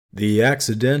The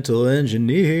Accidental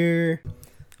Engineer.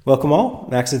 Welcome all.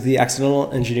 Max is the Accidental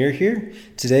Engineer here.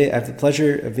 Today I have the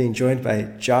pleasure of being joined by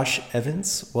Josh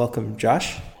Evans. Welcome,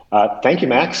 Josh. Thank you,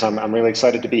 Max. I'm really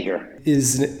excited to be here.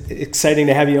 It's exciting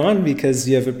to have you on because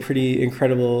you have a pretty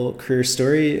incredible career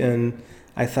story, and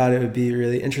I thought it would be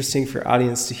really interesting for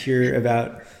audience to hear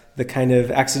about the kind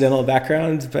of accidental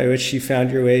background by which you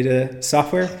found your way to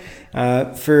software.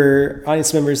 For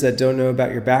audience members that don't know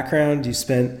about your background, you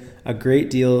spent a great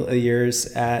deal of years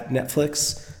at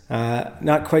Netflix.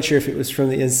 Not quite sure if it was from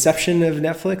the inception of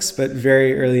Netflix, but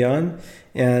very early on.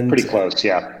 And Pretty close,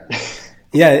 yeah.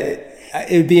 yeah,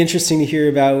 it would be interesting to hear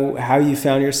about how you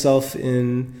found yourself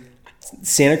in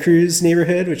Santa Cruz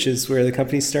neighborhood, which is where the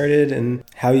company started, and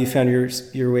how you found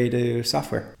your way to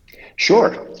software. Sure.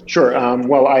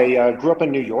 Well, I grew up in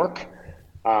New York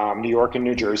and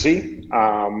New Jersey,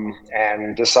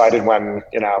 and decided when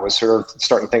I was sort of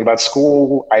starting to think about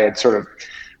school, I had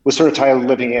was sort of tired of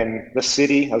living in the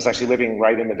city. I was actually living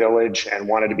right in the village and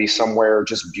wanted to be somewhere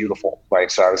just beautiful.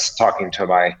 So I was talking to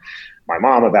my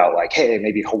mom about hey,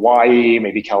 maybe Hawaii,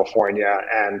 maybe California.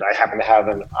 And I happened to have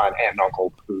an aunt and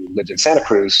uncle who lived in Santa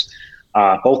Cruz.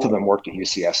 Both of them worked at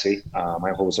UCSC. My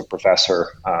uncle was a professor,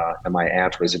 and my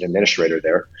aunt was an administrator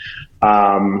there.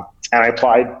 And I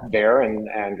applied there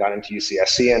and got into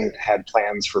UCSC and had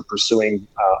plans for pursuing,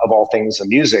 of all things, a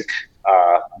music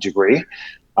degree,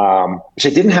 which I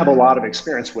didn't have a lot of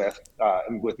experience with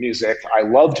music. I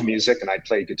loved music and I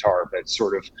played guitar, but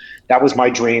that was my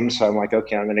dream. So I'm like,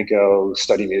 okay, I'm going to go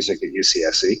study music at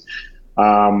UCSC.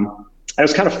 It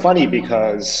was kind of funny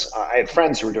because I had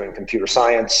friends who were doing computer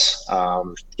science,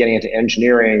 getting into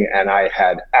engineering, and I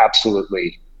had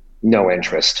absolutely no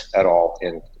interest at all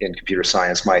in computer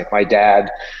science. My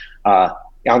dad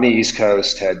on the East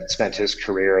Coast had spent his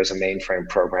career as a mainframe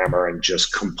programmer and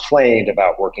just complained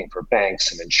about working for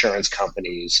banks and insurance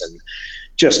companies and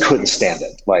just couldn't stand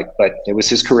it. But it was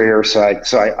his career, so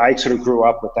I sort of grew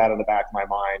up with that in the back of my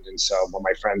mind. And so when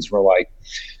my friends were like,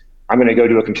 I'm going to go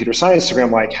do a computer science degree,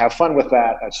 I'm like, have fun with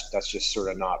that. That's just sort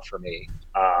of not for me.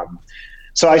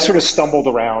 So I sort of stumbled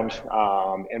around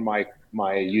in my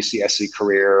UCSC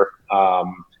career,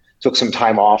 took some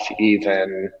time off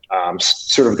even,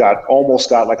 almost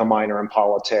got like a minor in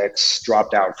politics,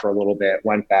 dropped out for a little bit,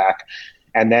 went back,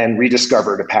 and then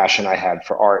rediscovered a passion I had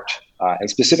for art, and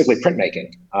specifically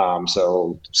printmaking.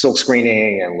 So silk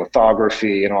screening and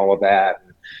lithography and all of that.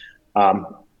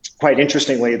 Quite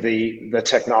interestingly, the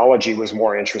technology was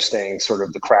more interesting. Sort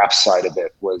of the craft side of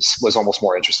it was almost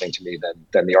more interesting to me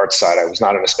than the art side. I was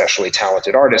not an especially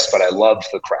talented artist, but I loved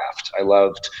the craft. I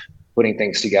loved putting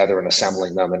things together and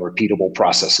assembling them and repeatable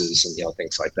processes and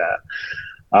things like that.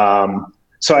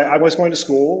 So I was going to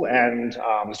school and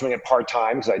was doing it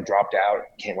part-time because I dropped out,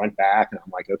 went back, and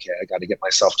I'm like, okay, I got to get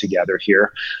myself together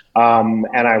here.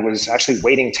 And I was actually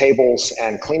waiting tables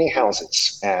and cleaning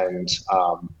houses and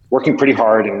working pretty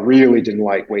hard, and really didn't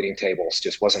like waiting tables,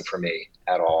 just wasn't for me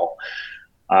at all.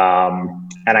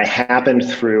 And I happened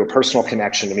through a personal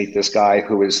connection to meet this guy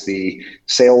who was the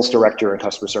sales director and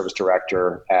customer service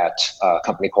director at a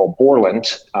company called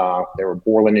Borland. They were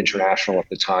Borland International at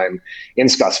the time in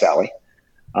Scotts Valley.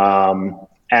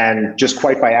 And just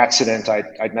quite by accident,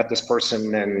 I'd met this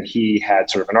person, and he had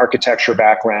sort of an architecture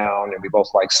background, and we both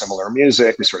liked similar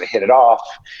music. We sort of hit it off,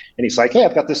 and he's like, hey,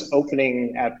 I've got this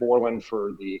opening at Borland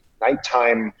for the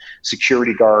nighttime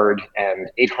security guard and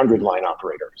 800 line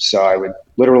operator. So I would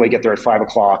literally get there at 5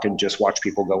 o'clock and just watch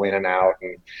people go in and out,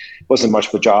 and it wasn't much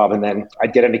of a job. And then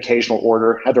I'd get an occasional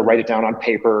order, had to write it down on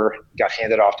paper, got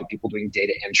handed off to people doing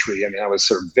data entry. I mean, I was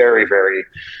sort of very, very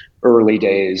early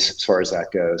days as far as that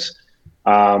goes.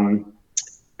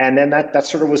 And then that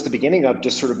sort of was the beginning of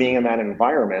just sort of being in that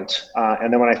environment.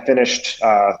 And then when I finished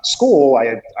school,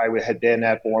 I had been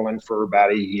at Borland for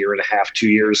about a year and a half, 2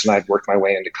 years, and I'd worked my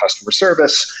way into customer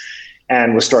service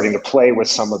and was starting to play with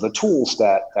some of the tools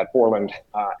that Borland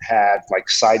had, like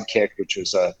Sidekick, which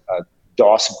was a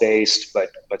DOS-based but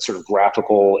sort of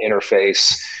graphical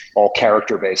interface, all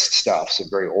character-based stuff, so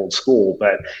very old school.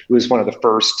 But it was one of the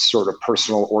first sort of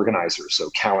personal organizers, so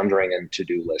calendaring and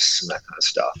to-do lists and that kind of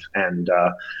stuff. And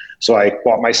so I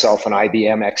bought myself an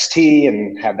IBM XT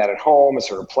and had that at home and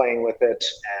started playing with it.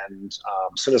 And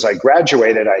as soon as I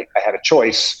graduated, I had a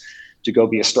choice to go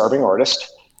be a starving artist,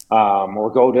 or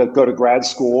go to grad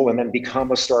school and then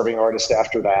become a starving artist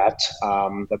after that.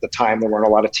 At the time, there weren't a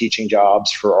lot of teaching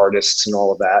jobs for artists and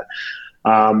all of that.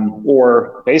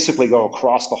 Or basically go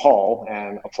across the hall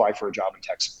and apply for a job in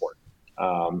tech support.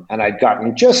 And I'd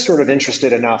gotten just sort of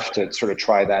interested enough to sort of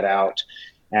try that out.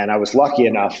 And I was lucky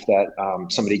enough that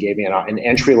somebody gave me an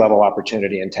entry-level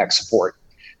opportunity in tech support.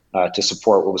 to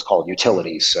support what was called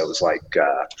utilities. So it was like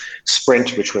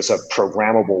Sprint, which was a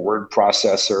programmable word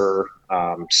processor,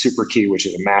 SuperKey, which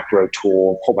is a macro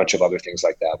tool, a whole bunch of other things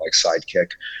like that, like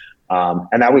Sidekick.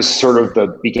 And that was sort of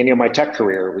the beginning of my tech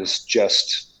career. It was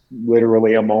just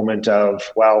literally a moment of,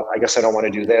 well, I guess I don't want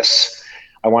to do this.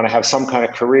 I want to have some kind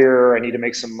of career. I need to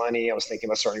make some money. I was thinking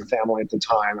about starting a family at the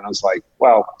time. And I was like,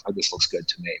 well, this looks good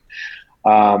to me.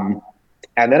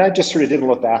 And then I just sort of didn't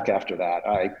look back after that.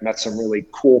 I met some really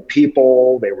cool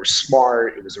people. They were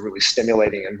smart. It was a really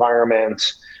stimulating environment.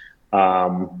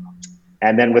 And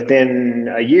then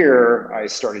within a year, I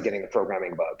started getting the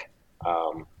programming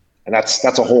bug. And that's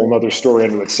a whole nother story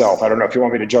into itself. I don't know if you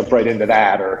want me to jump right into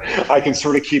that, or I can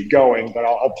sort of keep going, but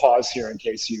I'll pause here in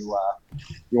case you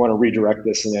want to redirect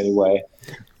this in any way.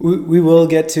 We will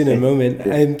get to in a moment.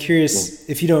 I'm curious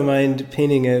if you don't mind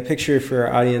painting a picture for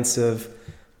our audience of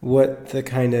what the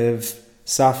kind of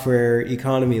software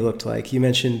economy looked like. You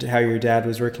mentioned how your dad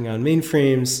was working on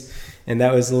mainframes, and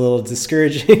that was a little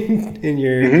discouraging in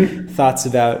your thoughts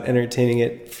about entertaining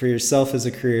it for yourself as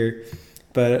a career.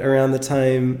 But around the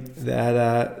time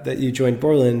that you joined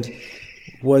Borland,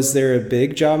 was there a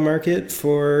big job market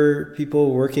for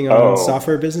people working on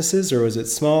software businesses, or was it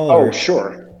small? Oh,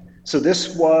 sure. So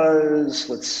this was,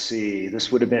 let's see, this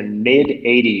would have been mid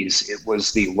 80s. It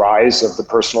was the rise of the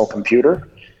personal computer.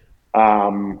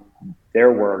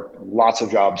 There were lots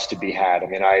of jobs to be had. I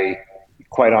mean,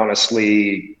 quite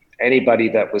honestly, anybody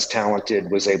that was talented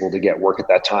was able to get work at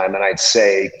that time. And I'd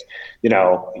say,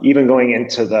 even going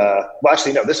into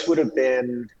this would have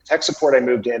been tech support. I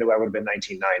moved into, I would have been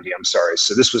 1990. I'm sorry.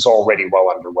 So this was already well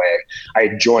underway. I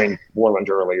had joined Borland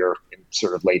earlier in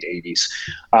sort of late 80s.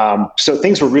 So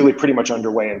things were really pretty much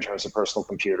underway in terms of personal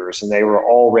computers, and they were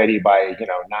already by,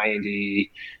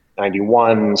 90,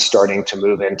 91 starting to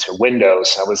move into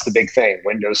Windows. That was the big thing,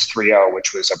 Windows 3.0,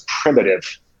 which was a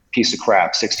primitive piece of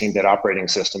crap, 16-bit operating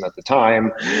system at the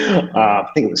time. I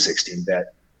think it was 16-bit.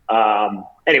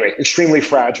 Anyway, extremely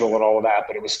fragile and all of that,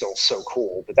 but it was still so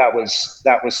cool. But that was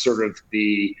sort of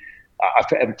the,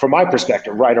 from my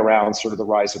perspective, right around sort of the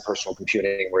rise of personal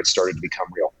computing, where it started to become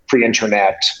real.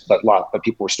 Pre-internet, but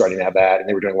people were starting to have that, and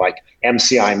they were doing like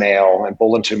MCI mail and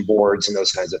bulletin boards, and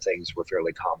those kinds of things were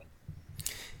fairly common.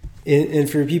 And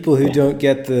for people who don't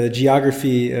get the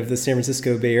geography of the San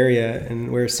Francisco Bay Area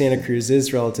and where Santa Cruz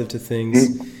is relative to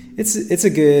things, it's a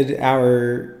good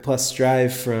hour plus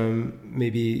drive from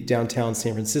maybe downtown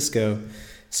San Francisco.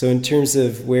 So in terms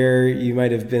of where you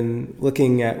might have been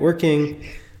looking at working,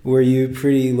 were you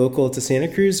pretty local to Santa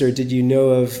Cruz, or did you know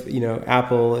of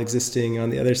Apple existing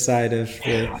on the other side of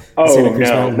the Santa Cruz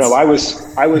Mountains? No,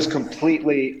 I was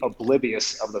completely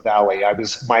oblivious of the valley.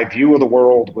 My view of the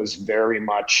world was very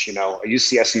much, a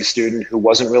UCSC student who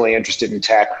wasn't really interested in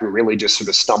tech, who really just sort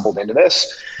of stumbled into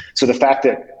this. So the fact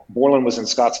that Borland was in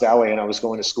Scotts Valley and I was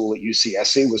going to school at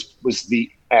UCSC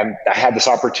and I had this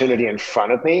opportunity in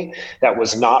front of me that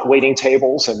was not waiting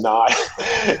tables and not,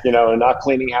 not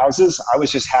cleaning houses. I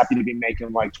was just happy to be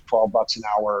making like $12 an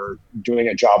hour doing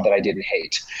a job that I didn't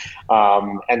hate.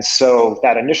 And so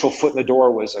that initial foot in the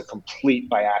door was a complete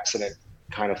by accident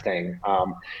kind of thing.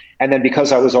 And then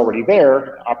because I was already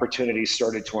there, opportunities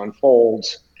started to unfold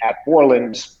at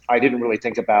Borland. I didn't really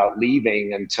think about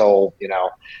leaving until,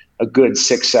 a good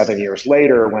 6-7 years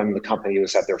later, when the company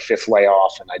was at their 5th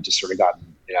layoff, and I just sort of gotten,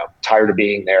 tired of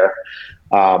being there.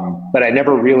 But I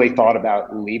never really thought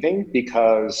about leaving,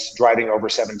 because driving over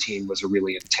 17 was a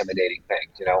really intimidating thing.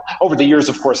 Over the years,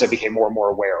 of course, I became more and more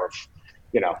aware of,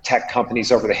 tech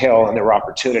companies over the hill, and there were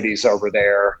opportunities over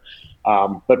there.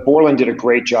 But Borland did a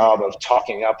great job of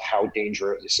talking up how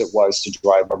dangerous it was to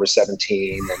drive over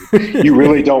 17. And you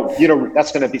really don't,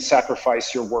 that's going to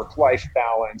sacrifice your work-life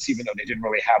balance, even though they didn't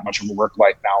really have much of a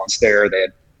work-life balance there. They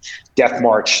had death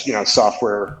march,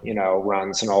 software,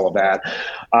 runs and all of that.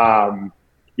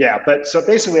 But so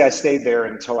basically I stayed there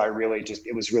until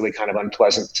it was really kind of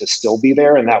unpleasant to still be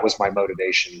there. And that was my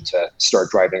motivation to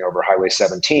start driving over Highway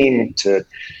 17 to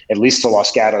at least to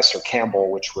Los Gatos or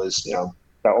Campbell, which was,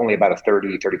 only about a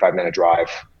 35 minute drive.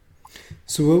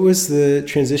 So what was the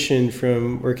transition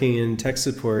from working in tech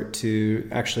support to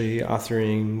actually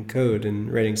authoring code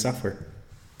and writing software?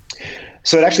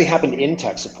 So it actually happened in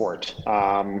tech support.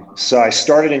 So I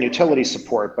started in utility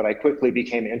support, but I quickly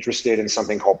became interested in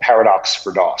something called Paradox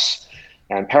for DOS.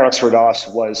 And Paradox for DOS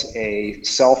was a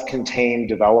self-contained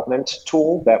development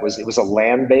tool it was a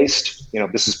LAN-based,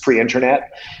 this is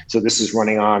pre-internet. So this is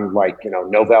running on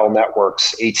Novell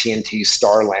networks, AT&T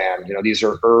Starland. These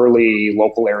are early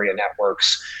local area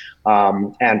networks.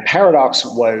 And Paradox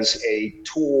was a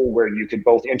tool where you could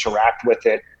both interact with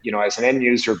it, as an end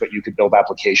user, but you could build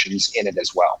applications in it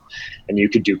as well. And you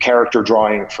could do character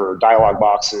drawing for dialog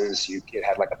boxes. It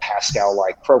had like a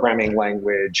Pascal-like programming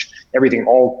language. Everything,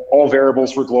 all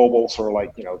variables were global, sort of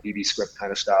like VB script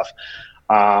kind of stuff.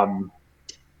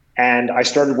 And I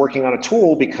started working on a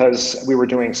tool because we were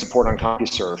doing support on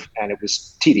CompuServe, and it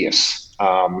was tedious.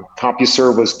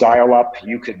 CompuServe was dial-up.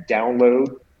 You could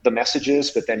download the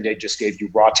messages, but then they just gave you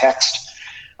raw text,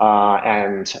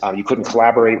 and you couldn't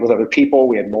collaborate with other people.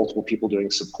 We had multiple people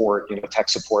doing support, tech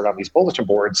support on these bulletin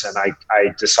boards, and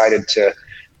I decided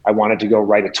I wanted to go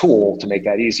write a tool to make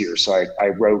that easier. So I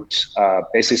wrote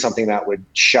basically something that would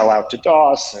shell out to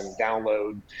DOS and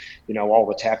download, all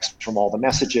the text from all the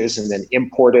messages and then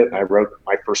import it. I wrote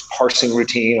my first parsing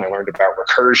routine. I learned about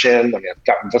recursion.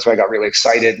 That's why I got really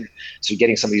excited. So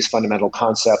getting some of these fundamental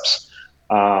concepts.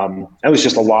 It was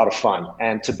just a lot of fun.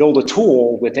 And to build a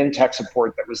tool within tech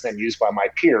support that was then used by my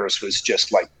peers was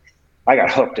just like, I got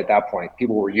hooked at that point.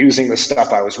 People were using the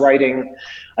stuff I was writing.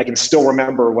 I can still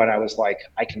remember when I was like,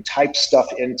 I can type stuff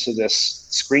into this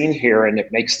screen here and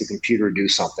it makes the computer do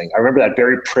something. I remember that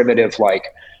very primitive, like,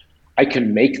 I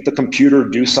can make the computer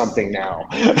do something now.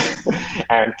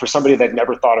 And for somebody that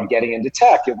never thought of getting into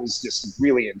tech, it was just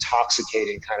really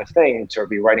intoxicating kind of thing to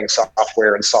be writing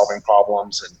software and solving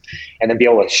problems and then be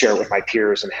able to share it with my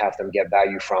peers and have them get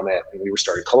value from it. And we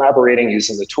started collaborating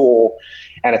using the tool.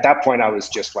 And at that point, I was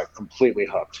just like completely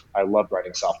hooked. I loved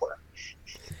writing software.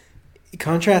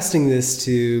 Contrasting this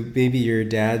to maybe your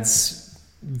dad's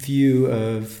view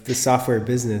of the software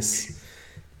business,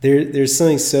 there's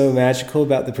something so magical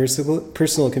about the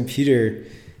personal computer.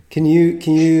 Can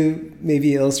you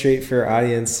maybe illustrate for our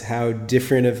audience how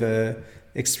different of a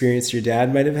experience your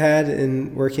dad might have had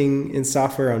in working in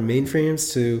software on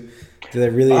mainframes to the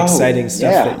really exciting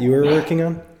stuff that you were working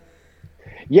on?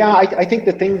 Yeah, I think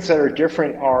the things that are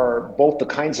different are both the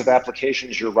kinds of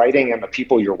applications you're writing and the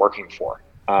people you're working for.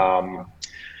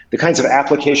 The kinds of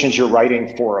applications you're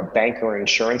writing for a bank or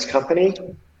insurance company,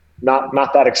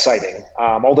 not that exciting.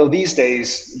 Although these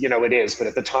days, it is, but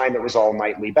at the time it was all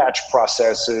nightly batch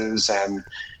processes and,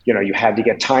 you had to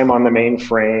get time on the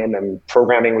mainframe and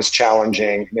programming was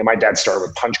challenging. My dad started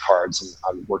with punch cards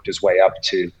and worked his way up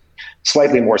to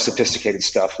slightly more sophisticated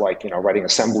stuff like, writing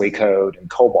assembly code and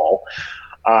COBOL.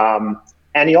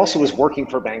 And he also was working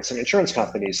for banks and insurance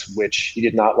companies, which he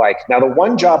did not like. Now, the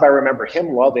one job I remember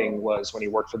him loving was when he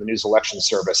worked for the News Election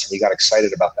Service, and he got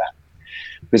excited about that.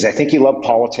 Because I think he loved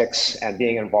politics and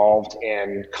being involved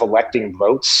in collecting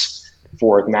votes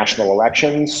for national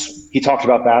elections. He talked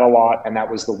about that a lot, and that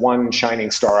was the one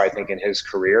shining star, I think, in his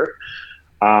career.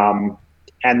 And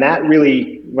that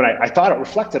really, when I thought it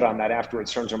reflected on that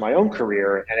afterwards in terms of my own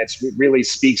career, and it really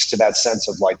speaks to that sense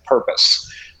of like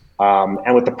purpose.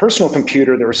 And with the personal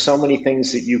computer, there are so many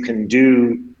things that you can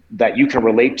do that you can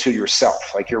relate to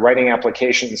yourself. Like you're writing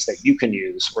applications that you can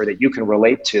use or that you can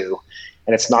relate to.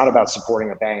 And it's not about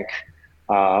supporting a bank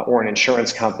or an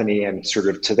insurance company and sort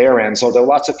of to their ends, although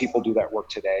lots of people do that work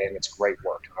today and it's great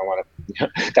work. I want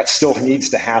to, that still needs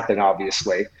to happen,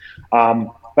 obviously.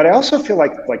 But I also feel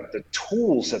like the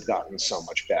tools have gotten so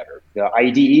much better. The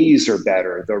IDEs are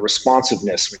better, the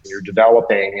responsiveness when you're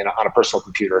developing on a personal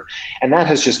computer. And that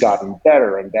has just gotten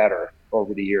better and better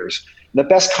over the years. The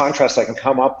best contrast I can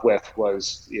come up with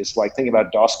is like thinking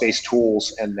about DOS-based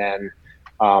tools. And then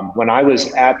when I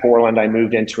was at Borland, I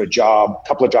moved into a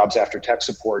couple of jobs after tech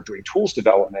support doing tools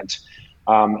development.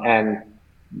 And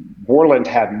Borland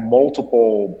had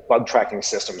multiple bug tracking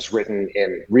systems written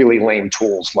in really lame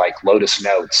tools like Lotus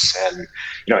Notes, and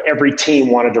every team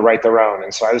wanted to write their own,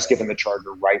 and so I was given the charge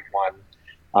to write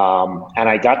one, and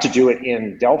I got to do it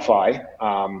in Delphi,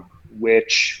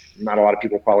 which not a lot of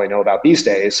people probably know about these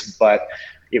days, but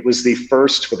it was the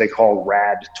first what they call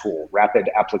RAD tool, Rapid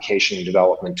Application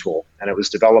Development Tool, and it was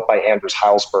developed by Anders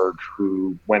Heilsberg,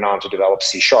 who went on to develop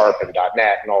C# and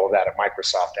 .NET and all of that at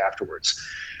Microsoft afterwards.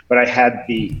 But I had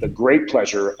the great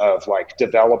pleasure of like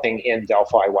developing in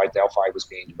Delphi while Delphi was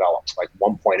being developed, like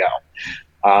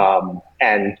 1.0,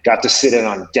 and got to sit in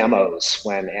on demos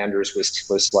when Anders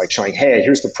was like showing, hey,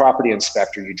 here's the property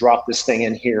inspector. You drop this thing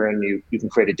in here, and you can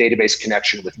create a database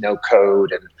connection with no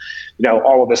code, and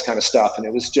all of this kind of stuff. And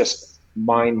it was just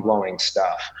mind blowing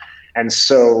stuff. And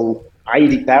so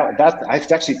I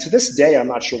actually to this day I'm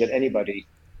not sure that anybody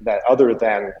that other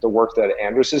than the work that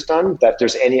Anders has done, that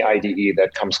there's any IDE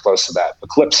that comes close to that.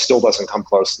 Eclipse still doesn't come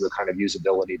close to the kind of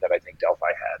usability that I think Delphi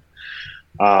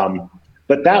had.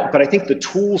 But I think the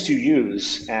tools you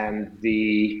use and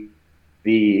the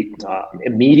the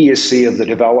immediacy of the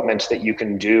development that you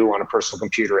can do on a personal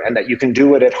computer, and that you can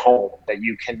do it at home, that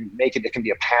you can make it, it can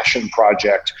be a passion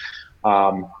project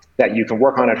that you can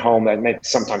work on at home.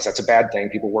 Sometimes that's a bad thing,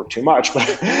 people work too much,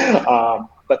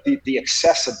 but the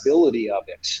accessibility of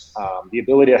it, the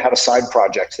ability to have a side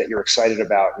project that you're excited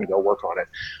about and go work on it.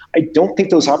 I don't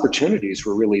think those opportunities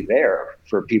were really there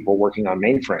for people working on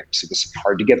mainframes. It was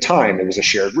hard to get time. It was a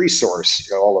shared resource,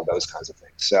 all of those kinds of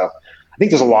things. So I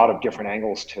think there's a lot of different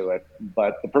angles to it,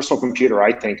 but the personal computer,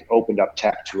 I think, opened up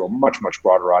tech to a much, much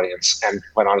broader audience, and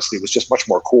quite honestly, it was just much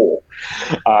more cool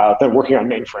than working on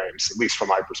mainframes, at least from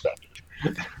my perspective.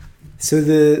 So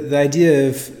the idea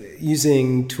of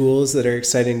using tools that are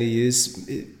exciting to use,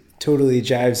 it totally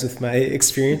jives with my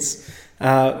experience.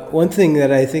 One thing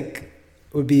that I think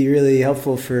would be really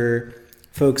helpful for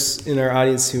folks in our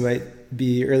audience who might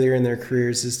be earlier in their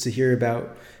careers is to hear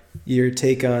about your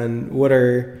take on what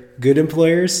are good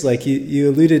employers. Like you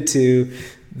alluded to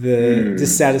the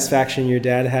dissatisfaction your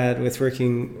dad had with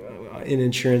working in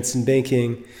insurance and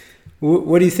banking.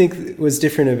 What do you think was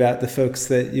different about the folks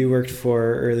that you worked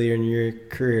for earlier in your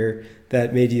career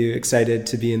that made you excited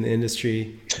to be in the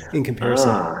industry in comparison?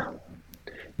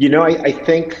 I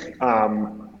think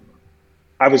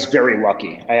I was very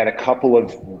lucky. I had a couple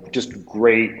of just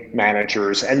great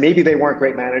managers, and maybe they weren't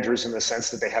great managers in the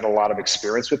sense that they had a lot of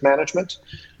experience with management,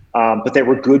 but they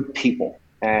were good people,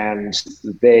 and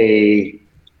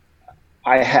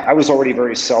I was already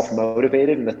very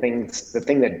self-motivated, and the thing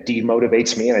that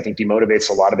demotivates me, and I think demotivates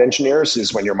a lot of engineers,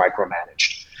 is when you're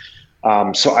micromanaged.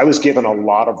 So I was given a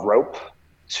lot of rope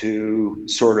to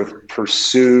sort of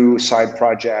pursue side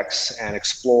projects and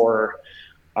explore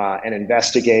and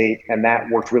investigate, and that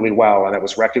worked really well, and it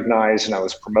was recognized, and I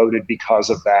was promoted because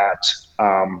of that.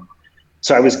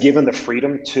 So I was given the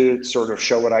freedom to sort of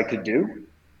show what I could do,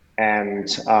 and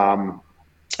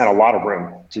a lot of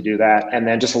room to do that, and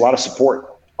then just a lot of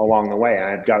support along the way.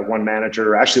 I've got one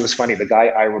manager, actually it was funny, the guy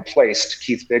I replaced,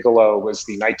 Keith Bigelow, was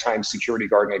the nighttime security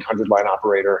guard and 800 line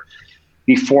operator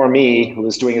before me, who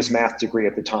was doing his math degree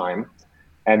at the time.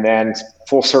 And then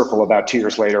full circle, about 2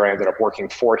 years later, I ended up working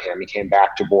for him. He came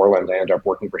back to Borland. I ended up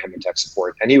working for him in tech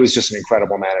support. And he was just an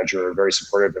incredible manager, very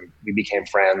supportive. And we became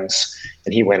friends.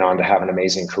 And he went on to have an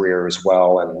amazing career as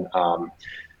well. And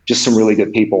just some really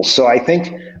good people. So I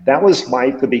think that was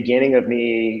the beginning of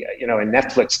me, in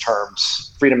Netflix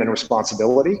terms, freedom and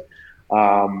responsibility.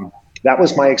 That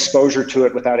was my exposure to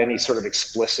it without any sort of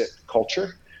explicit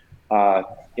culture,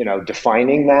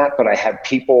 defining that. But I had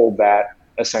people that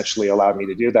essentially allowed me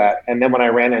to do that. And then when I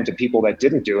ran into people that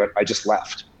didn't do it, I just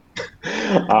left.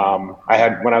 When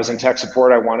I was in tech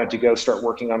support, I wanted to go start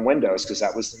working on Windows because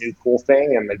that was the new cool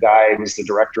thing. And the guy who was the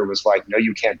director was like, no,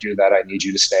 you can't do that. I need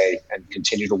you to stay and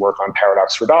continue to work on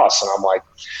Paradox for DOS. And I'm like,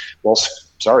 well,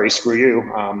 sorry, screw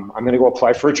you. I'm going to go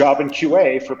apply for a job in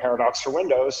QA for Paradox for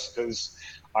Windows because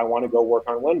I want to go work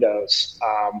on Windows.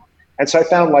 And so I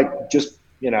found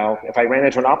if I ran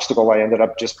into an obstacle, I ended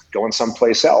up just going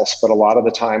someplace else. But a lot of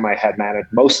the time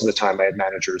most of the time I had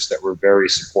managers that were very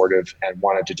supportive and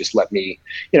wanted to just let me,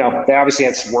 they obviously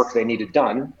had some work they needed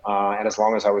done. And as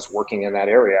long as I was working in that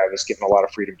area, I was given a lot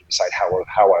of freedom to decide how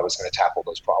I was going to tackle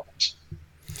those problems.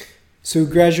 So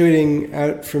graduating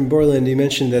out from Borland, you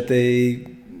mentioned that they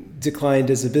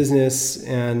declined as a business,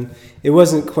 and it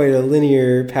wasn't quite a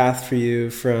linear path for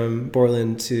you from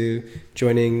Borland to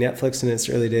joining Netflix in its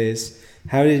early days.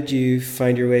 How did you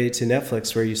find your way to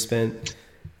Netflix, where you spent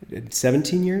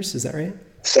 17 years? Is that right?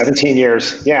 17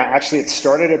 years. Yeah, actually, it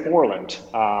started at Borland.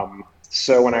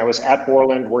 So when I was at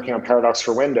Borland working on Paradox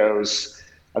for Windows,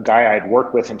 a guy I'd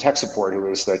worked with in tech support, who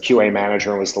was the QA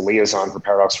manager and was the liaison for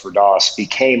Paradox for DOS,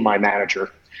 became my manager, a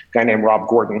guy named Rob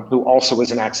Gordon, who also was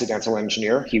an accidental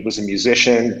engineer. He was a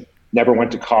musician, never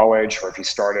went to college, or if he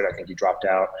started, I think he dropped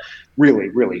out. Really,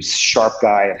 really sharp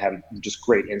guy and had just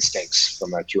great instincts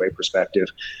from a QA perspective.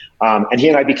 And he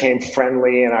and I became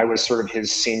friendly, and I was sort of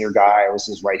his senior guy. I was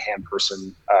his right-hand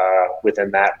person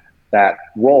within that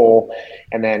role.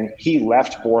 And then he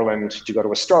left Borland to go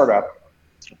to a startup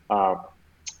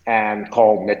and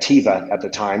called Nativa at the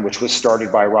time, which was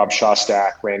started by Rob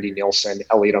Shostak, Randy Nielsen,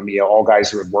 Elliot O'Meara, all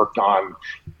guys who had worked on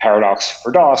Paradox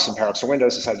for DOS and Paradox for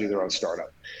Windows, decided to do their own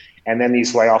startup. And then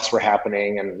these layoffs were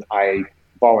happening, and I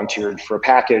volunteered for a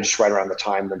package right around the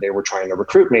time that they were trying to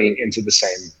recruit me into the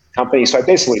same company. So I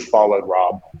basically followed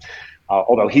Rob,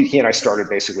 although he and I started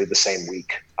basically the same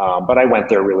week. But I went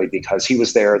there really because he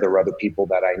was there. There were other people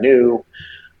that I knew.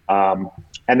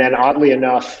 And then oddly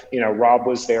enough, Rob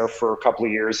was there for a couple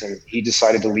of years, and he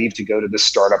decided to leave to go to this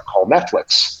startup called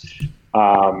Netflix.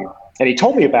 And he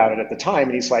told me about it at the time,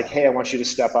 and he's like, "Hey, I want you to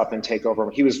step up and take over."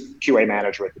 He was QA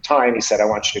manager at the time. He said, "I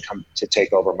want you to come to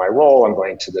take over my role. I'm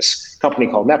going to this company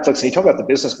called Netflix." And he told me about the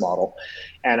business model.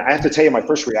 And I have to tell you, my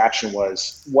first reaction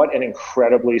was, what an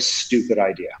incredibly stupid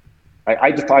idea.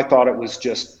 I thought it was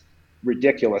just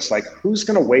ridiculous. Like, who's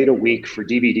going to wait a week for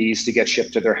DVDs to get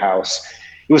shipped to their house?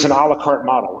 It was an a la carte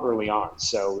model early on.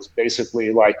 So it was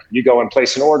basically like you go and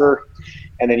place an order,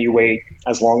 and then you wait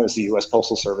as long as the US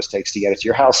Postal Service takes to get it to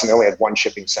your house. And they only had one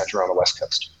shipping center on the West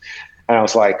Coast. And I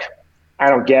was like, I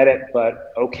don't get it,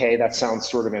 but okay, that sounds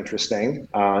sort of interesting.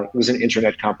 It was an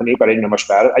internet company, but I didn't know much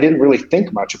about it. I didn't really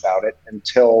think much about it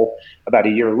until about a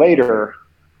year later,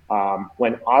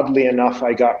 when oddly enough,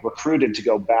 I got recruited to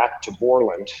go back to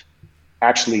Borland,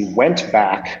 actually went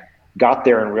back, got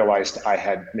there and realized I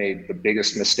had made the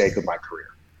biggest mistake of my career.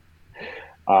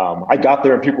 I got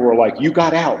there and people were like, "You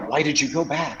got out. Why did you go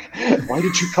back? Why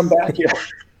did you come back here?"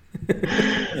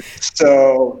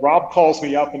 So Rob calls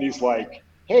me up and he's like,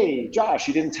 "Hey, Josh,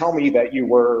 you didn't tell me that you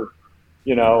were,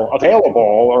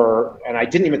 available." And I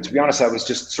didn't even, to be honest, I was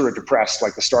just sort of depressed.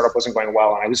 Like the startup wasn't going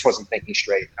well and I just wasn't thinking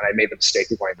straight. And I made the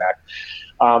mistake of going back.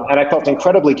 And I felt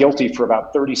incredibly guilty for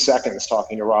about 30 seconds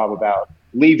talking to Rob about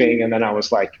leaving. And then I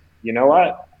was like, you know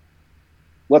what?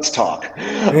 Let's talk.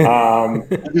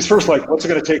 He's first like, "What's it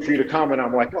going to take for you to come?" And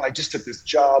I'm like, "Well, I just took this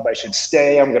job. I should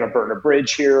stay. I'm going to burn a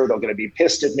bridge here. They're going to be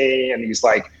pissed at me." And he's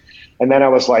like, and then I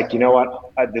was like, you know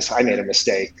what? I made a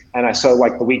mistake. And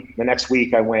the next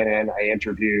week I went in, I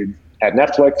interviewed at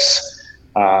Netflix,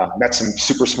 met some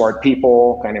super smart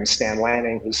people, a guy named Stan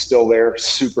Lanning, who's still there,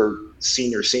 super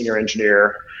senior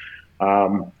engineer.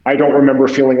 I don't remember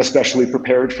feeling especially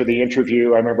prepared for the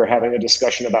interview. I remember having a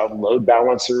discussion about load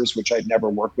balancers, which I'd never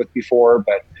worked with before,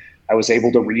 but I was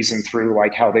able to reason through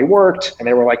like how they worked. And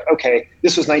they were like, okay,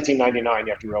 this was 1999.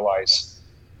 You have to realize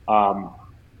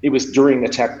it was during the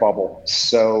tech bubble.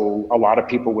 So a lot of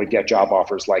people would get job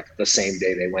offers like the same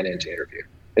day they went into interview.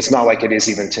 It's not like it is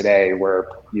even today where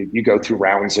you go through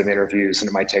rounds of interviews and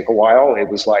it might take a while. It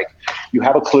was like, you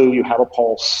have a clue, you have a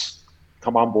pulse,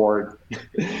 come on board,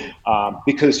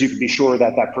 because you can be sure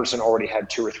that that person already had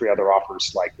 2 or 3 other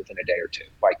offers like within a day or two.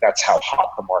 Like that's how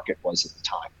hot the market was at the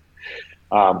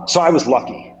time. So I was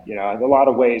lucky, in a lot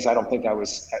of ways. I don't think I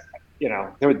was,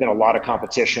 there had been a lot of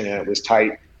competition and it was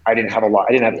tight. I didn't have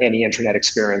any internet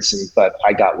experience, but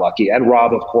I got lucky. And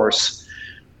Rob, of course,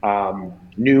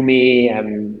 knew me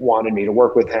and wanted me to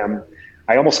work with him.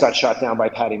 I almost got shot down by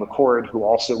Patty McCord, who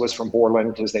also was from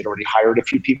Borland, because they'd already hired a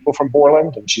few people from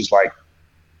Borland. And she's like,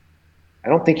 "I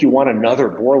don't think you want another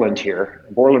Borland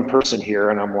person here."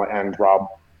 And Rob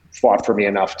fought for me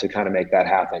enough to kind of make that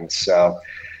happen. So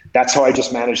that's how I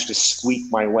just managed to squeak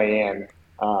my way in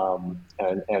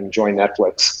and join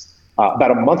Netflix.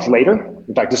 About a month later,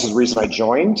 in fact, this is the reason I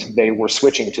joined, they were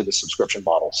switching to the subscription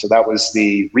model. So that was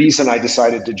the reason I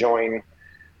decided to join,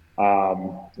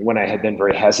 when I had been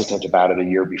very hesitant about it a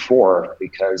year before,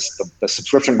 because the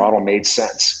subscription model made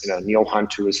sense. Neil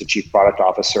Hunt, who was the chief product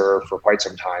officer for quite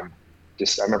some time, I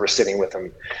remember sitting with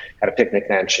him at a picnic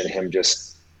bench and him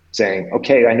just saying,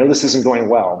 "Okay, I know this isn't going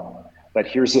well, but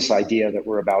here's this idea that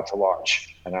we're about to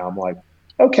launch." And I'm like,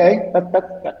 okay,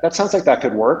 that sounds like that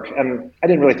could work. And I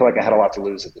didn't really feel like I had a lot to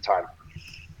lose at the time.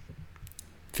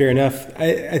 Fair enough.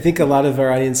 I think a lot of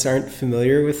our audience aren't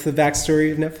familiar with the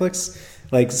backstory of Netflix.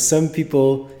 Like some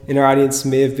people in our audience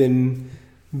may have been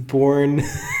born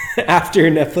after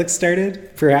Netflix started,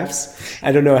 perhaps.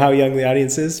 I don't know how young the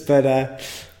audience is, but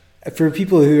for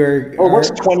people who are... Oh, it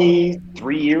was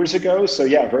 23 years ago, so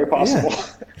yeah, very possible.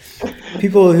 Yeah.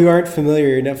 People who aren't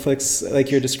familiar, Netflix, like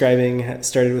you're describing,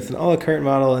 started with an a la carte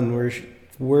model and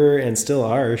were and still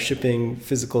are shipping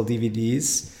physical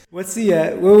DVDs. What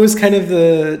was kind of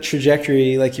the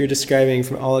trajectory, like you're describing,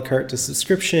 from a la carte to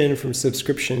subscription, from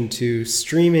subscription to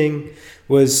streaming?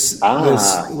 Was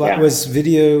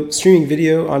streaming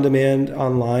video on demand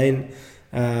online?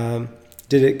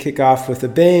 Did it kick off with a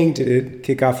bang? Did it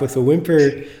kick off with a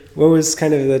whimper? What was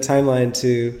kind of the timeline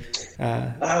to...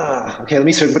 Okay, let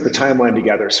me sort of put the timeline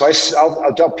together. So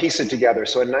I'll piece it together.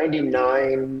 So in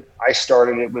 99, I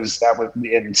started,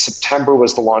 in September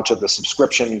was the launch of the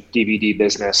subscription DVD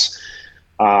business.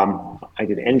 I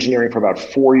did engineering for about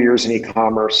 4 years in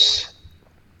e-commerce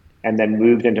and then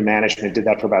moved into management, did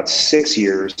that for about 6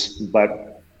 years.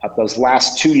 But those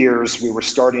last 2 years, we were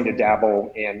starting to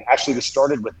dabble in, actually we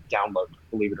started with download,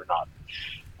 believe it or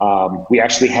not. We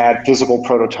actually had physical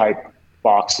prototype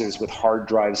boxes with hard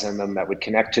drives in them that would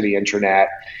connect to the internet.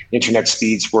 Internet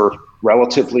speeds were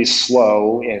relatively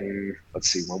slow in,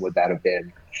 when would that have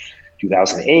been?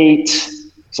 2008,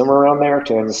 somewhere around there,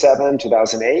 2007,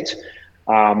 2008.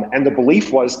 And the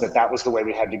belief was that that was the way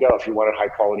we had to go. If you wanted high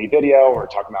quality video, or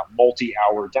talking about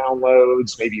multi-hour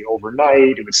downloads, maybe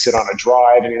overnight, it would sit on a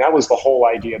drive. I mean, that was the whole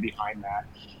idea behind that.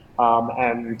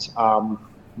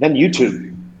 Then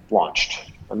YouTube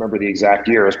launched. I remember the exact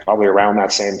year, it was probably around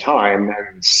that same time.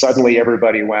 And suddenly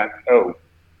everybody went, oh,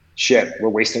 shit, we're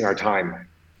wasting our time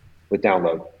with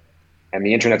download. And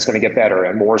the internet's going to get better,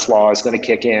 and Moore's law is going to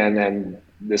kick in, and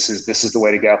this is the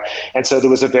way to go. And so there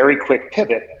was a very quick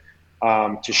pivot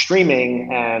to streaming,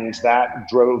 and that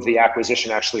drove the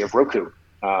acquisition actually of Roku,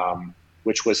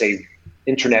 which was a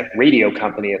internet radio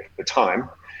company at the time.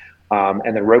 And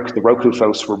then the Roku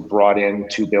folks were brought in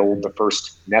to build the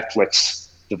first Netflix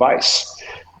device.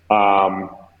 I'm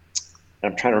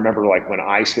trying to remember like when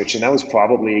I switched, and that was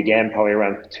probably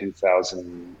around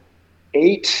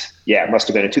 2008. Yeah, it must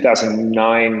have been in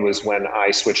 2009 was when I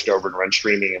switched over to run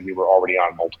streaming, and we were already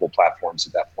on multiple platforms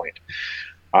at that point.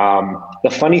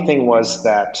 The funny thing was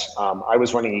that I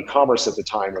was running e-commerce at the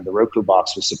time when the Roku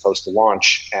box was supposed to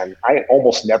launch, and I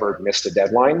almost never missed a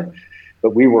deadline,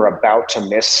 but we were about to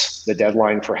miss the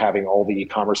deadline for having all the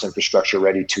e-commerce infrastructure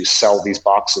ready to sell these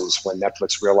boxes when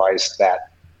Netflix realized that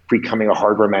becoming a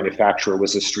hardware manufacturer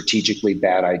was a strategically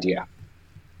bad idea.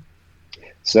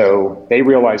 So they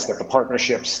realized that the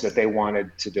partnerships that they wanted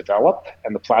to develop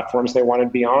and the platforms they wanted to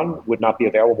be on would not be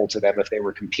available to them if they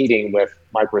were competing with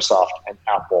Microsoft and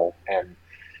Apple and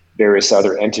various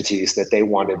other entities that we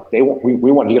wanted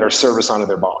to get our service onto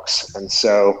their box. And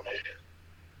so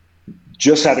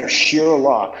just out of sheer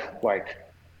luck, like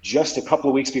just a couple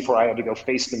of weeks before I had to go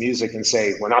face the music and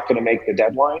say, we're not going to make the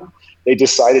deadline, they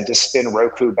decided to spin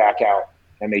Roku back out.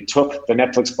 And they took the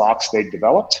Netflix box they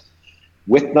developed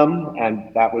with them,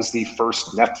 and that was the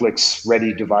first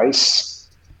Netflix-ready device,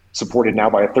 supported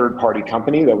now by a third-party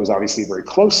company that was obviously very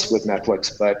close with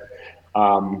Netflix, but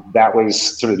that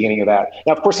was sort of the beginning of that.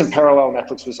 Now, of course, in parallel,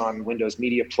 Netflix was on Windows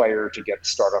Media Player to get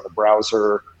started on the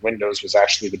browser. Windows was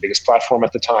actually the biggest platform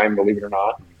at the time, believe it or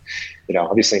not. You know,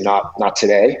 obviously not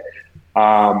today,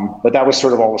 but that was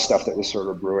sort of all the stuff that was sort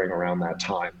of brewing around that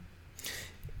time.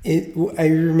 I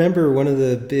remember one of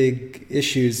the big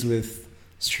issues with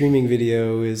streaming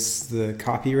video is the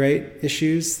copyright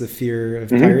issues, the fear of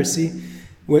piracy.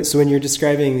 So when you're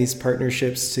describing these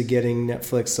partnerships to getting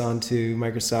Netflix onto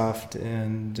Microsoft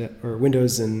or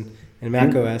Windows and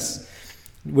Mac OS,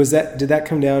 did that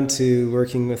come down to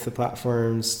working with the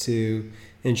platforms to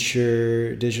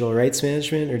ensure digital rights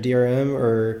management or DRM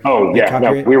or copyright?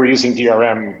 No, we were using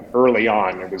DRM early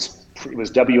on. It was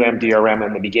WMDRM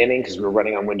in the beginning because we were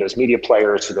running on Windows Media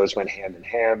Player, so those went hand in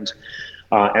hand.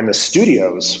 And the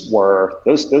studios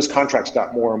those contracts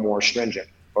got more and more stringent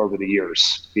over the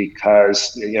years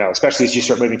because, you know, especially as you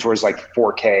start moving towards like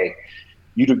 4K,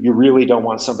 you really don't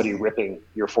want somebody ripping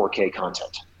your 4K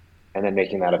content and then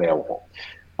making that available.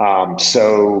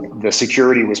 So the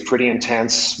security was pretty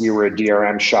intense. We were a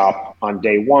DRM shop on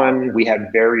day one. We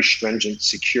had very stringent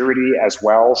security as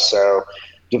well. So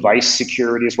device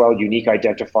security as well, unique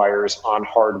identifiers on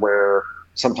hardware,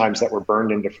 sometimes that were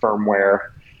burned into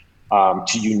firmware.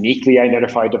 To uniquely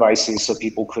identify devices so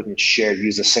people couldn't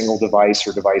use a single device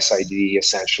or device ID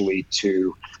essentially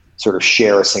to sort of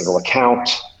share a single account.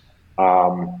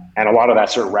 And a lot of that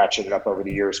sort of ratcheted up over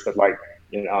the years, but like,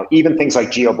 you know, even things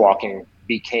like geo-blocking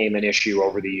became an issue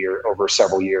over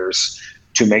several years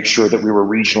to make sure that we were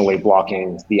regionally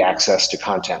blocking the access to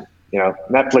content. You know,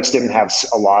 Netflix didn't have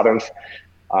a lot of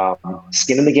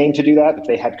skin in the game to do that. If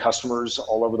they had customers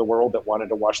all over the world that wanted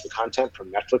to watch the content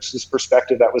from Netflix's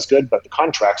perspective, that was good, but the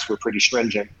contracts were pretty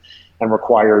stringent and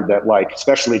required that, like,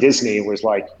 especially Disney was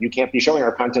like, you can't be showing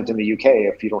our content in the UK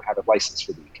if you don't have a license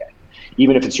for the UK.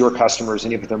 Even if it's your customers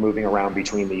and if they're moving around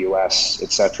between the US,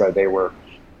 et cetera, they were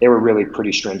really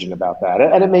pretty stringent about that.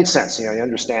 And it made sense. You know, you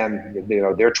understand, you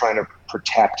know, they're trying to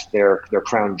protect their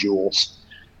crown jewels.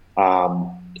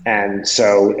 And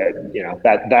so, you know,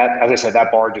 that, as I said,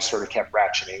 that bar just sort of kept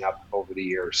ratcheting up over the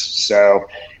years. So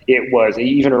it was,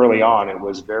 even early on, it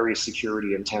was very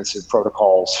security intensive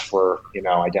protocols for, you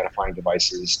know, identifying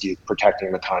devices,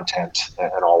 protecting the content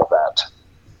and all of that.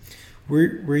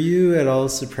 Were you at all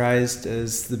surprised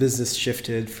as the business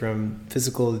shifted from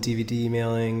physical DVD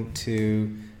mailing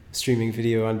to streaming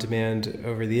video on demand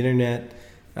over the internet,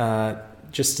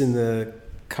 just in the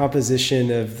composition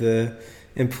of the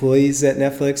employees at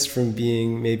Netflix from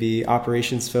being maybe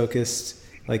operations focused,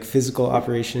 like physical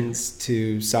operations,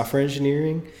 to software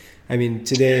engineering? I mean,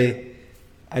 today,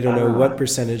 I don't know what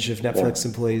percentage of Netflix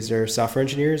employees are software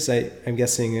engineers. I'm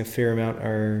guessing a fair amount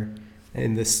are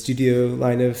in the studio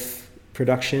line of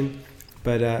production,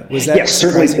 but was that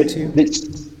surprising too?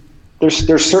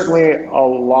 There's certainly a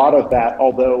lot of that,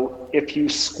 although if you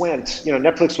squint,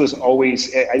 Netflix was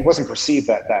always, it wasn't perceived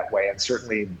that way. And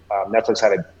certainly Netflix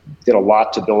did a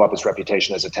lot to build up its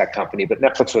reputation as a tech company, but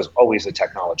Netflix was always a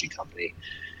technology company.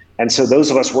 And so those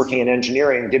of us working in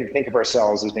engineering didn't think of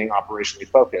ourselves as being operationally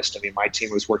focused. I mean, my team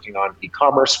was working on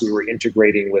e-commerce. We were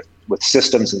integrating with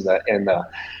systems in the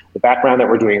background that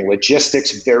were doing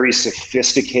logistics, very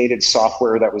sophisticated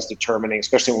software that was determining,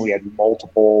 especially when we had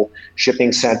multiple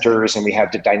shipping centers and we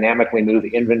had to dynamically move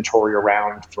inventory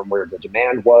around from where the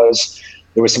demand was.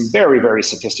 There was some very, very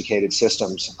sophisticated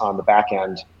systems on the back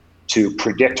end to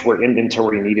predict where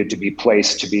inventory needed to be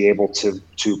placed to be able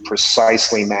to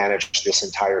precisely manage this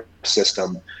entire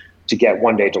system to get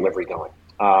one-day delivery going.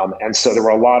 And so there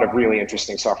were a lot of really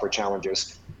interesting software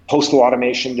challenges. Postal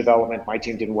automation development, my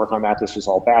team didn't work on that. This was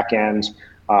all back end,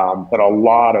 but a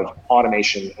lot of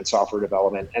automation and software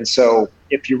development. And so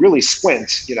if you really squint,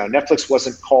 Netflix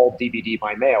wasn't called DVD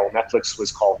by mail. Netflix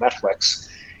was called Netflix.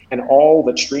 And all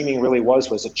that streaming really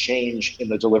was a change in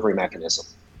the delivery mechanism.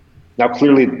 Now,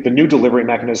 clearly, the new delivery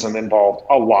mechanism involved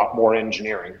a lot more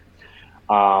engineering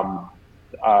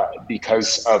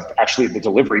because of actually the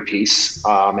delivery piece.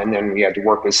 And then we had to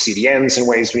work with CDNs in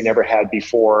ways we never had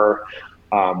before.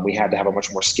 We had to have a much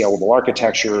more scalable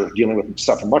architecture, dealing with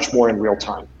stuff much more in real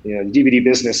time. The DVD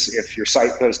business, if your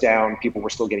site goes down, people were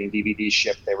still getting DVDs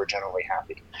shipped, they were generally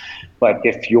happy. But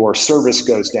if your service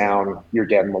goes down, you're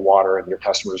dead in the water and your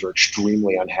customers are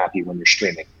extremely unhappy when you're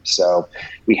streaming. So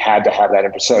we had to have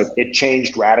that. So it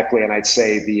changed radically, and I'd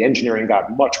say the engineering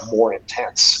got much more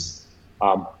intense.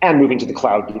 And moving to the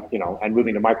cloud, and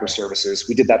moving to microservices,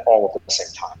 we did that all at the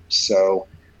same time. So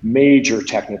major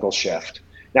technical shift.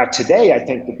 Now, today, I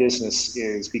think the business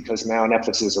is, because now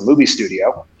Netflix is a movie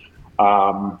studio,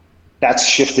 that's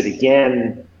shifted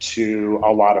again to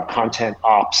a lot of content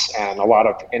ops and a lot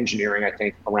of engineering, I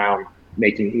think, around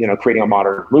creating a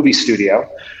modern movie studio.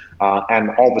 And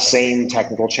all the same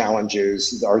technical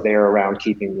challenges are there around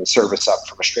keeping the service up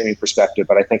from a streaming perspective.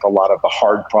 But I think a lot of the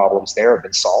hard problems there have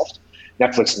been solved.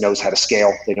 Netflix knows how to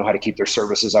scale. They know how to keep their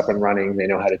services up and running. They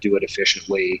know how to do it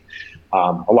efficiently.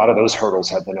 A lot of those hurdles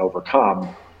have been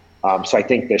overcome. So I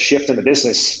think the shift in the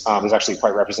business is actually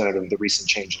quite representative of the recent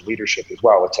change in leadership as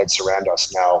well, with Ted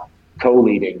Sarandos now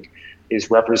co-leading,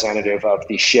 is representative of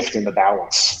the shift in the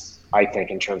balance, I think,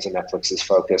 in terms of Netflix's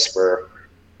focus, where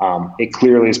it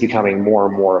clearly is becoming more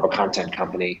and more of a content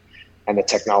company, and the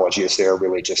technology is there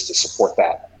really just to support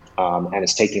that. And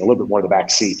it's taking a little bit more of the back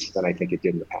seat than I think it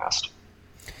did in the past.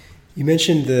 You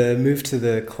mentioned the move to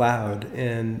the cloud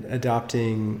and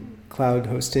adopting cloud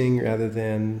hosting rather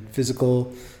than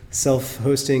physical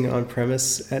self-hosting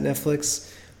on-premise at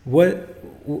Netflix.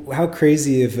 How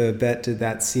crazy of a bet did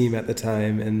that seem at the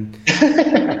time? And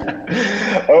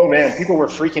oh man, people were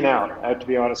freaking out. I have to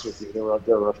be honest with you. There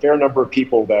were a fair number of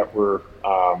people that were.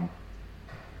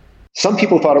 Some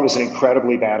people thought it was an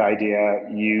incredibly bad idea.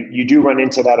 You do run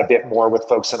into that a bit more with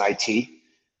folks in IT.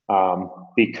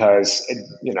 Because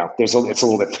it's a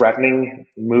little bit threatening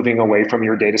moving away from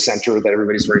your data center that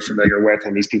everybody's very familiar with,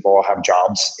 and these people all have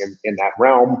jobs in that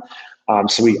realm.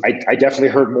 So I definitely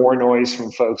heard more noise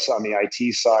from folks on the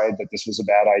IT side that this was a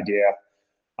bad idea.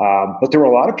 But there were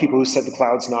a lot of people who said the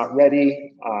cloud's not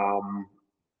ready,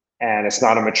 and it's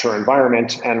not a mature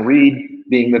environment. And Reed,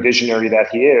 being the visionary that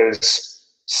he is,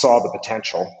 saw the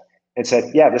potential and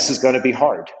said, yeah, this is going to be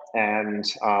hard. And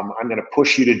I'm going to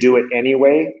push you to do it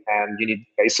anyway. And you need to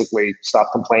basically stop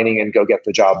complaining and go get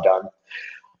the job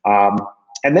done.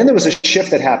 And then there was a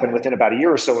shift that happened within about a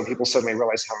year or so when people suddenly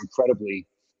realized how incredibly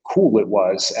cool it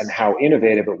was and how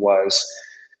innovative it was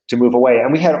to move away.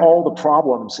 And we had all the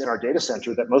problems in our data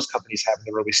center that most companies have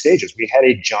in the early stages. We had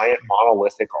a giant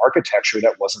monolithic architecture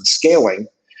that wasn't scaling.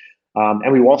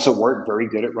 And we also weren't very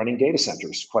good at running data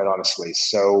centers, quite honestly.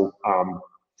 So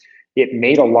it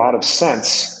made a lot of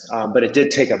sense, but it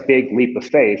did take a big leap of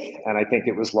faith. And I think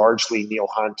it was largely Neil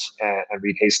Hunt and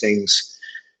Reed Hastings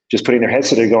just putting their heads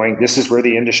together going, this is where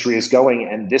the industry is going,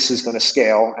 and this is going to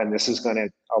scale, and this is going to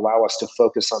allow us to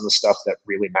focus on the stuff that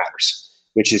really matters,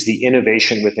 which is the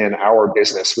innovation within our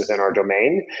business, within our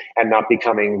domain, and not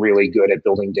becoming really good at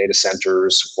building data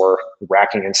centers or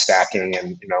racking and stacking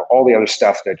and all the other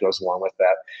stuff that goes along with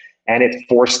that. And it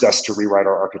forced us to rewrite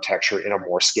our architecture in a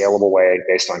more scalable way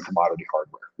based on commodity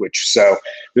hardware, so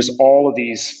there's all of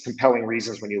these compelling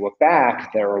reasons when you look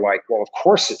back that are like, well, of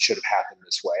course it should have happened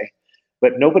this way,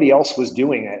 but nobody else was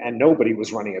doing it and nobody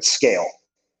was running at scale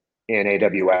in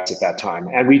AWS at that time.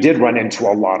 And we did run into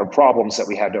a lot of problems that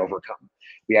we had to overcome.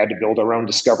 We had to build our own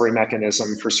discovery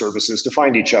mechanism for services to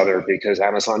find each other because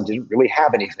Amazon didn't really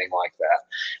have anything like that.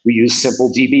 We used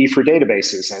SimpleDB for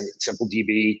databases, and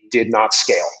SimpleDB did not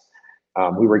scale.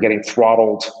 We were getting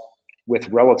throttled with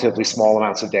relatively small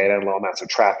amounts of data and low amounts of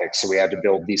traffic. So we had to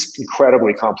build these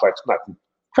incredibly complex, not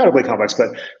incredibly complex, but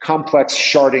complex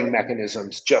sharding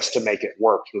mechanisms just to make it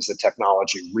work because the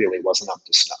technology really wasn't up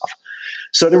to snuff.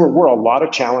 So there were a lot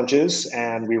of challenges,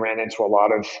 and we ran into a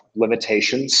lot of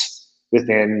limitations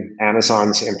within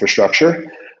Amazon's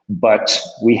infrastructure. But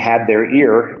we had their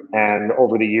ear, and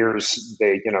over the years,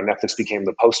 Netflix became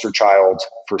the poster child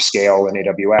for scale in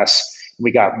AWS.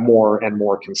 We got more and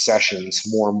more concessions,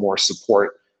 more and more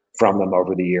support from them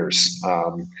over the years,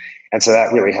 and so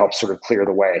that really helped sort of clear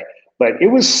the way. But it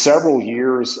was several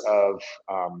years of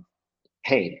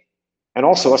pain, and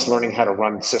also us learning how to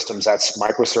run systems at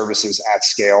microservices at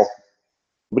scale.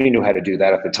 Nobody knew how to do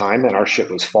that at the time, and our shit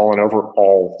was falling over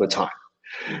all the time.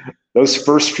 Those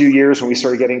first few years when we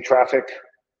started getting traffic,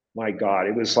 my God,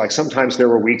 it was like sometimes there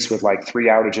were weeks with like 3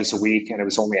 outages a week, and it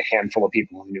was only a handful of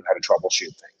people who knew how to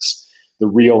troubleshoot things. The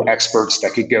real experts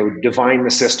that could go divine the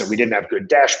system. We didn't have good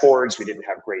dashboards. We didn't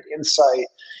have great insight.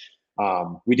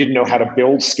 We didn't know how to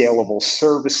build scalable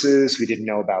services. We didn't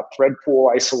know about thread pool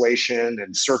isolation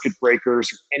and circuit breakers,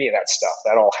 any of that stuff.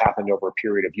 That all happened over a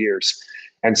period of years.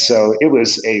 And so it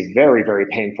was a very, very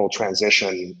painful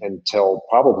transition until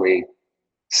probably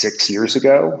 7 years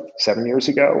ago,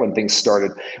 when things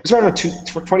started. It was around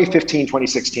 2015,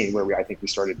 2016, where I think we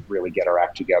started to really get our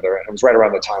act together. And it was right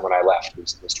around the time when I left. It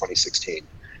was 2016.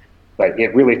 But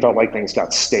it really felt like things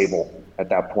got stable at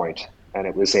that point. And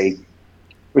it was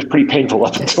pretty painful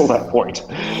up until that point.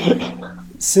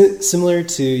 Similar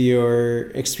to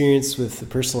your experience with the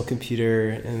personal computer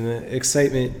and the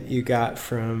excitement you got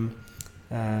from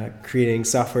creating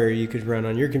software you could run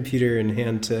on your computer and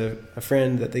hand to a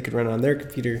friend that they could run on their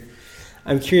computer,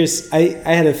 I'm curious, I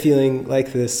had a feeling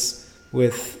like this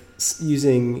with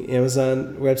using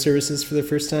Amazon Web Services for the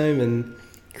first time and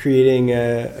creating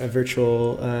a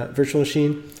virtual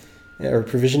machine or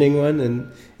provisioning one.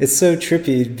 And it's so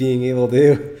trippy being able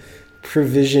to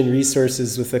provision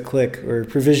resources with a click or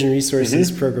provision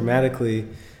resources programmatically.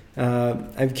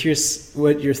 I'm curious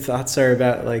what your thoughts are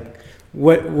about like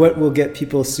what will get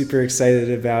people super excited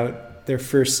about their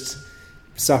first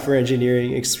software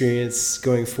engineering experience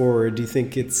going forward. Do you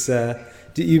think it's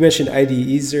you mentioned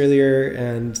IDEs earlier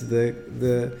and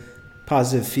the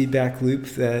positive feedback loop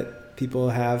that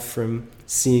people have from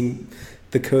seeing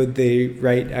the code they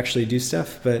write actually do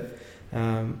stuff, but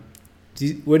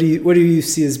what do you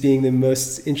see as being the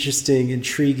most interesting,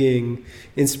 intriguing,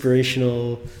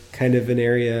 inspirational kind of an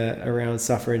area around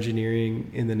software engineering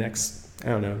in the next,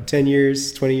 10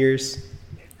 years, 20 years?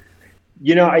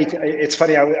 It's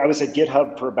funny. I was at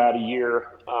GitHub for about a year,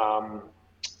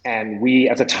 and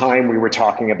at the time we were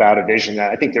talking about a vision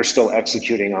that I think they're still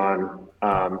executing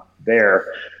on there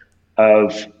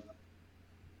of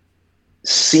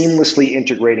seamlessly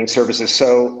integrating services.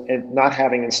 So not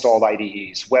having installed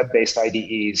IDEs, web-based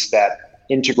IDEs that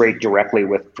integrate directly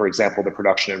with, for example, the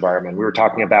production environment. We were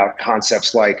talking about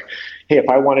concepts like, hey, if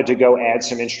I wanted to go add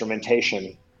some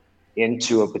instrumentation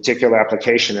into a particular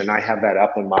application and I have that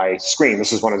up on my screen,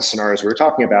 this is one of the scenarios we were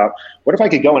talking about. What if I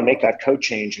could go and make that code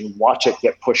change and watch it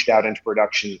get pushed out into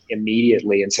production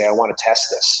immediately and say, I want to test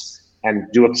this, and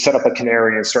set up a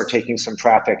canary and start taking some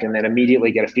traffic and then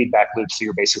immediately get a feedback loop. So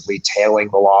you're basically tailing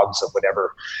the logs of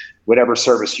whatever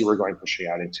service you were going pushing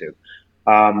out into.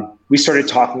 We started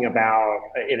talking about,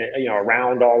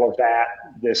 around all of that,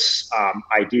 this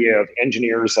idea of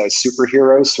engineers as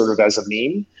superheroes, sort of as a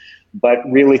meme, but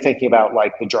really thinking about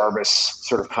like the Jarvis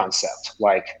sort of concept,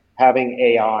 like having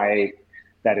AI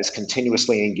that is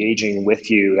continuously engaging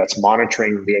with you, that's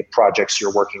monitoring the projects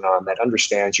you're working on, that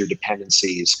understands your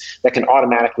dependencies, that can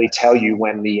automatically tell you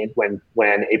when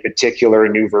a particular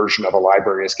new version of a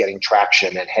library is getting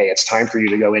traction, and hey, it's time for you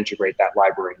to go integrate that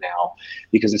library now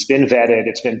because it's been vetted,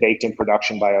 it's been baked in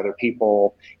production by other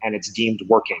people, and it's deemed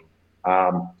working.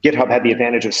 GitHub had the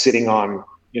advantage of sitting on,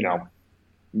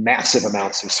 massive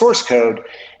amounts of source code.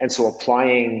 And so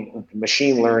applying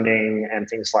machine learning and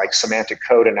things like semantic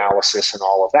code analysis and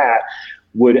all of that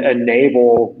would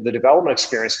enable the development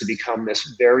experience to become this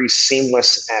very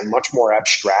seamless and much more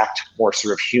abstract, more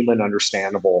sort of human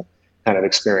understandable kind of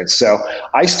experience. So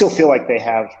I still feel like they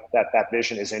have that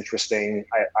vision is interesting.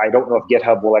 I don't know if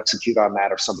GitHub will execute on that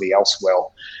or somebody else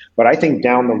will, but I think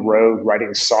down the road,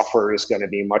 writing software is going to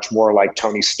be much more like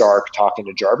Tony Stark talking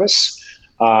to Jarvis,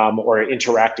 or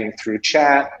interacting through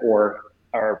chat, or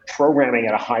programming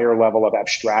at a higher level of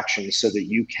abstraction so that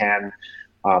you can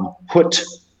put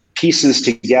pieces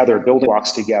together, building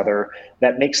blocks together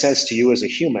that make sense to you as a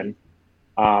human,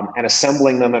 and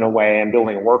assembling them in a way and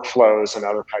building workflows and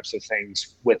other types of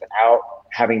things without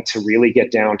having to really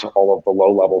get down to all of the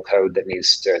low-level code that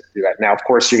needs to do that. Now, of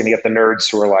course, you're going to get the nerds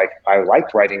who are like, I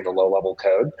like writing the low-level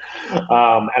code,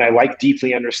 and I like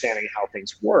deeply understanding how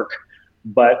things work.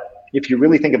 But if you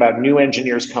really think about new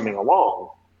engineers coming along,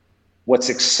 what's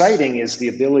exciting is the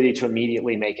ability to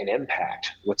immediately make an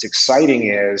impact. What's exciting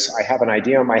is I have an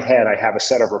idea in my head, I have a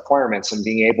set of requirements, and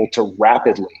being able to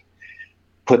rapidly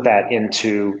put that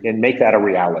into and make that a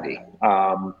reality.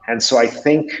 And so I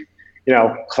think,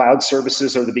 cloud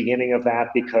services are the beginning of that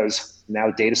because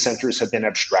now data centers have been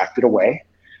abstracted away.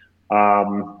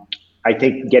 I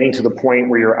think getting to the point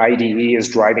where your IDE is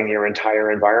driving your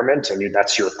entire environment,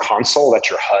 that's your console, that's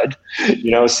your HUD,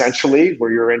 essentially,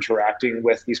 where you're interacting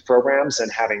with these programs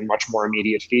and having much more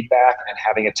immediate feedback and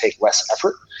having it take less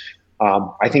effort.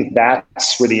 I think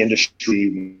that's where the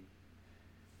industry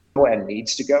and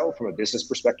needs to go from a business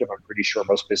perspective. I'm pretty sure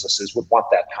most businesses would want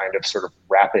that kind of sort of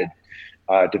rapid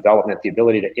development, the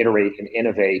ability to iterate and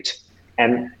innovate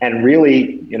and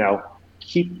really,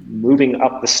 keep moving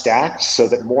up the stack so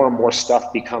that more and more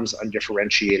stuff becomes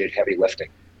undifferentiated heavy lifting.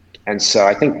 And so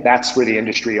I think that's where the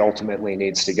industry ultimately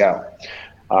needs to go,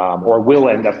 or will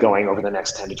end up going over the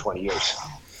next 10 to 20 years.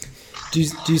 Do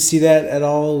you see that at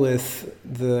all with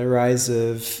the rise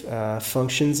of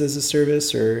functions as a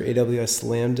service or AWS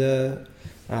Lambda,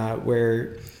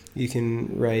 where you can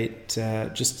write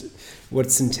just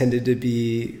what's intended to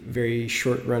be very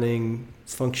short-running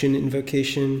function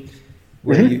invocation,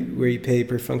 where you pay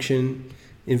per function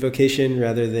invocation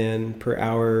rather than per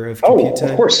hour of compute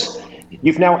time? Of course.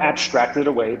 You've now abstracted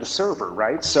away the server,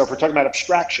 right? So if we're talking about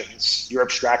abstractions, you're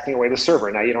abstracting away the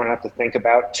server. Now you don't have to think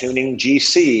about tuning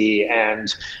GC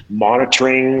and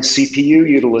monitoring CPU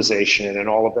utilization and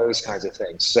all of those kinds of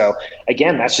things. So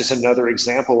again, that's just another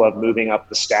example of moving up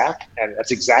the stack, and that's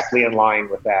exactly in line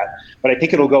with that. But I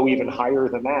think it'll go even higher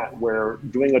than that, where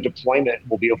doing a deployment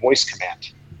will be a voice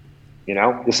command.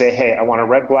 You say, hey, I want a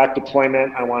red-black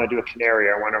deployment. I want to do a canary.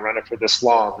 I want to run it for this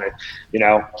long.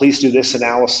 Please do this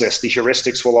analysis. The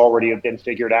heuristics will already have been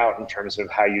figured out in terms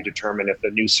of how you determine if the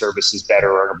new service is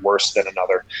better or worse than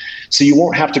another. So you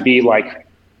won't have to be like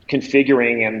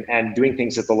configuring and doing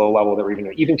things at the low level that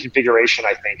we're even configuration,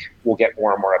 I think, will get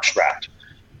more and more abstract,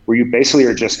 where you basically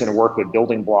are just going to work with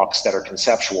building blocks that are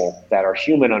conceptual, that are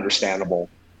human understandable,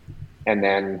 and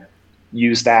then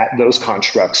use those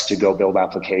constructs to go build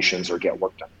applications or get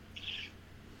work done.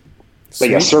 But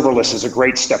yeah, serverless is a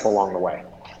great step along the way.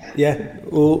 Yeah,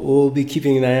 we'll be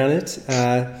keeping an eye on it.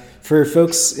 For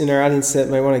folks in our audience that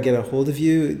might want to get a hold of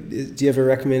you, do you have a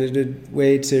recommended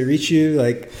way to reach you,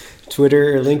 like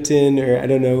Twitter or LinkedIn, or I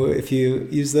don't know if you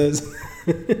use those?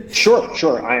 Sure.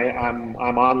 I'm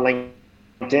on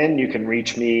LinkedIn. You can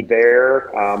reach me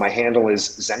there. My handle is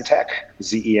Zentek,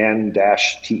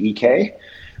 ZEN-TEK.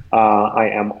 I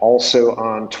am also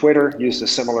on Twitter, used a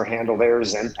similar handle there,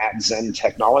 Zen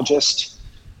Technologist.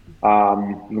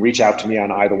 Reach out to me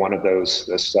on either one of those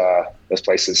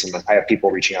places, and I have people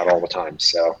reaching out all the time,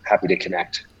 so happy to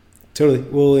connect. Totally.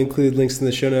 We'll include links in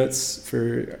the show notes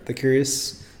for the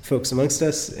curious folks amongst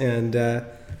us, and I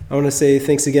want to say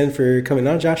thanks again for coming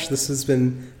on, Josh. This has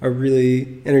been a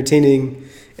really entertaining,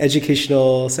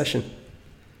 educational session.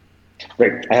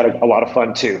 Great. I had a lot of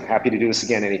fun, too. Happy to do this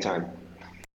again anytime.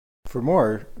 For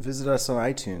more, visit us on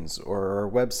iTunes or our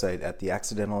website at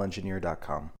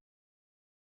theaccidentalengineer.com.